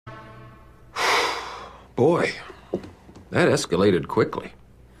Boy, that escalated quickly.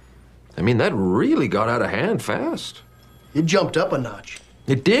 I mean, that really got out of hand fast. It jumped up a notch.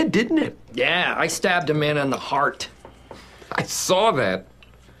 It did, didn't it? Yeah, I stabbed a man in the heart. I saw that.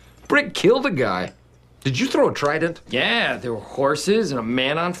 Brick killed a guy. Did you throw a trident? Yeah, there were horses and a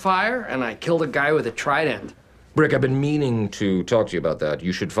man on fire, and I killed a guy with a trident. Brick, I've been meaning to talk to you about that.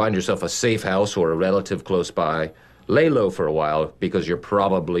 You should find yourself a safe house or a relative close by. Lay low for a while, because you're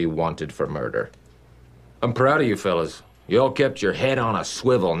probably wanted for murder. I'm proud of you fellas. You all kept your head on a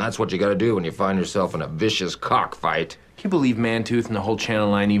swivel, and that's what you gotta do when you find yourself in a vicious cockfight. Can you believe Mantooth and the whole Channel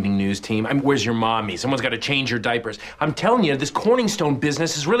 9 Evening News team? I mean, where's your mommy? Someone's got to change your diapers. I'm telling you, this Corningstone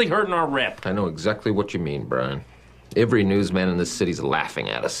business is really hurting our rep. I know exactly what you mean, Brian. Every newsman in this city's laughing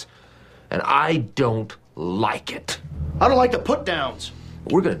at us. And I don't like it. I don't like the put-downs.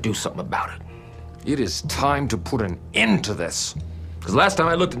 We're gonna do something about it. It is time to put an end to this. Because last time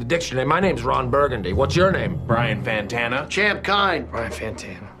I looked in the dictionary, my name's Ron Burgundy. What's your name? Brian Fantana. Champ Kind. Brian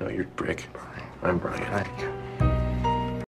Fantana. No, you're Brick. I'm Brian.